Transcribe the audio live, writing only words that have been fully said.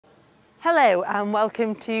Hello and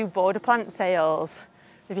welcome to Border Plant Sales.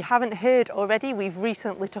 If you haven't heard already, we've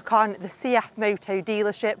recently took on the CFMOTO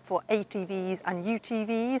dealership for ATVs and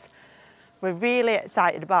UTVs. We're really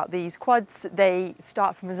excited about these quads. They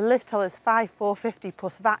start from as little as 5,450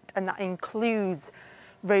 plus VAT, and that includes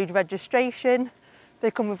road registration.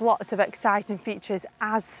 They come with lots of exciting features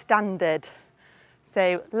as standard.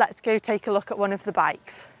 So let's go take a look at one of the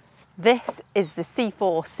bikes. This is the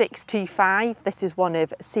CFORCE 625. This is one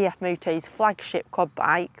of CFMOTO's flagship quad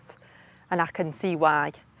bikes, and I can see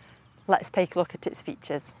why. Let's take a look at its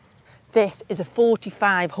features. This is a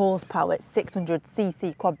 45 horsepower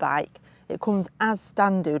 600cc quad bike. It comes as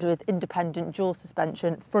standard with independent dual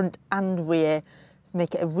suspension, front and rear.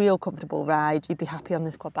 Make it a real comfortable ride. You'd be happy on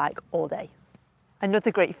this quad bike all day. Another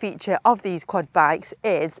great feature of these quad bikes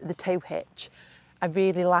is the tow hitch. I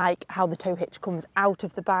really like how the tow hitch comes out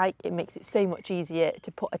of the bike. It makes it so much easier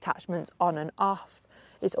to put attachments on and off.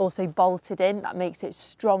 It's also bolted in. That makes it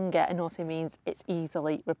stronger and also means it's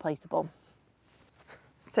easily replaceable.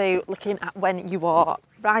 So looking at when you are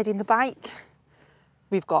riding the bike,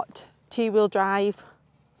 we've got 2-wheel drive,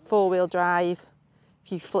 4-wheel drive.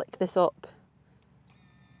 If you flick this up,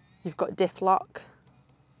 you've got diff lock.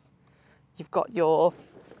 You've got your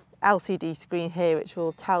LCD screen here, which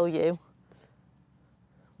will tell you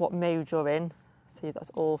what mode you're in. See, that's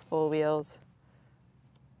all 4 wheels,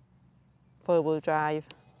 4-wheel drive,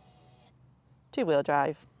 2-wheel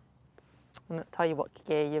drive, and it'll tell you what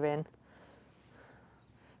gear you're in.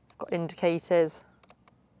 You've got indicators,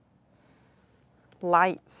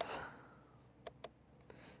 lights,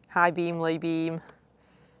 high beam, low beam,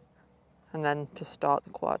 and then to start the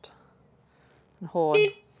quad, and horn.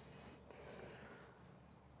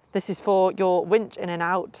 This is for your winch in and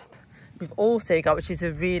out. We've also got, which is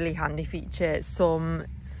a really handy feature, some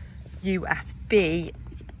USB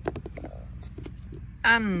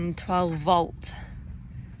and 12 volt.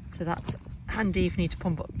 So that's handy if you need to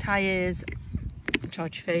pump up tyres,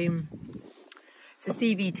 charge your phone. It's a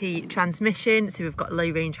CVT transmission, so we've got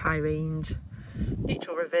low range, high range,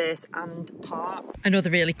 neutral, reverse and park.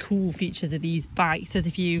 Another really cool features of these bikes is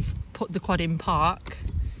if you've put the quad in park,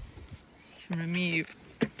 you can remove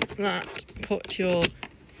that, put your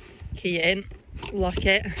key in, lock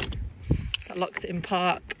it, that locks it in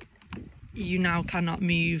park. You now cannot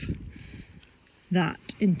move that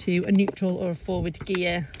into a neutral or a forward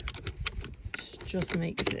gear, which just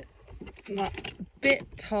makes it that bit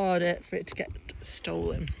harder for it to get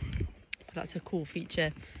stolen. But that's a cool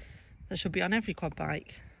feature that should be on every quad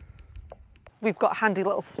bike. We've got a handy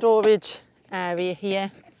little storage area here,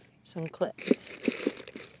 some clips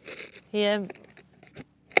here.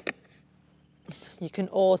 You can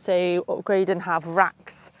also upgrade and have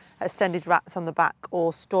racks, extended racks on the back,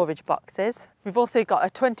 or storage boxes. We've also got a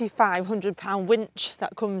 £2,500 winch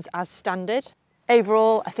that comes as standard.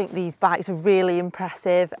 Overall, I think these bikes are really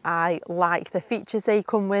impressive. I like the features they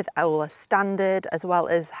come with, all as standard, as well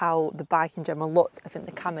as how the bike in general looks. I think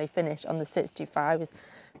the camo finish on the 625 is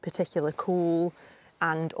particularly cool,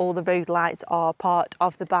 and all the road lights are part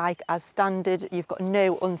of the bike as standard. You've got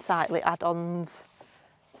no unsightly add-ons.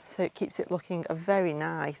 So it keeps it looking a very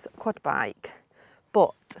nice quad bike.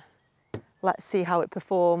 But let's see how it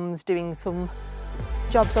performs doing some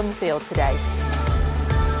jobs on the field today.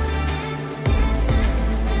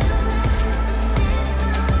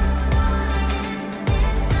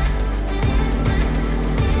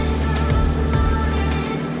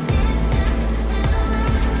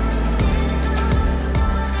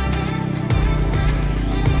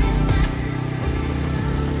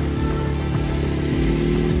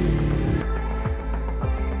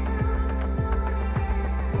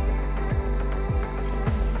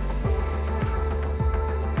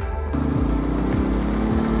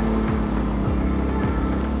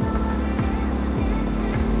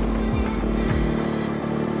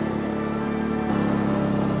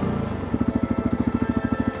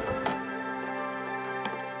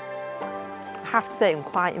 I have to say I'm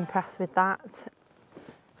quite impressed with that.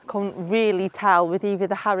 I can't really tell with either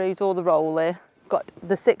the Harrows or the roller. Got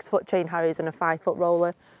the 6-foot chain Harrows and a 5-foot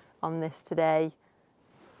roller on this today,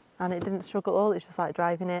 and it didn't struggle at all. It's just like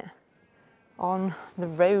driving it on the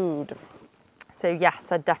road. So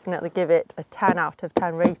yes, I'd definitely give it a 10 out of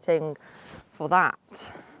 10 rating for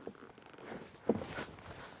that.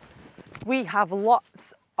 We have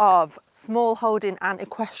lots of small holding and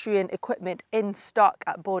equestrian equipment in stock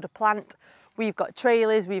at Border Plant. We've got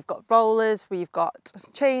trailers, we've got rollers, we've got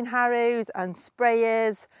chain harrows and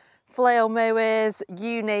sprayers, flail mowers,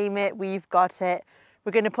 you name it, we've got it.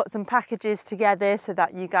 We're going to put some packages together so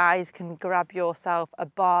that you guys can grab yourself a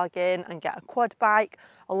bargain and get a quad bike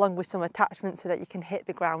along with some attachments so that you can hit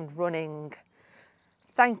the ground running.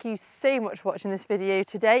 Thank you so much for watching this video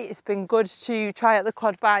today. It's been good to try out the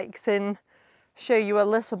quad bikes and show you a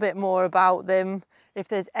little bit more about them. If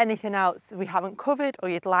there's anything else we haven't covered or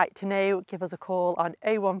you'd like to know, give us a call on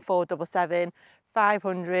 01477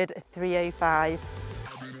 500 305.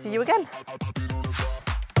 See you again.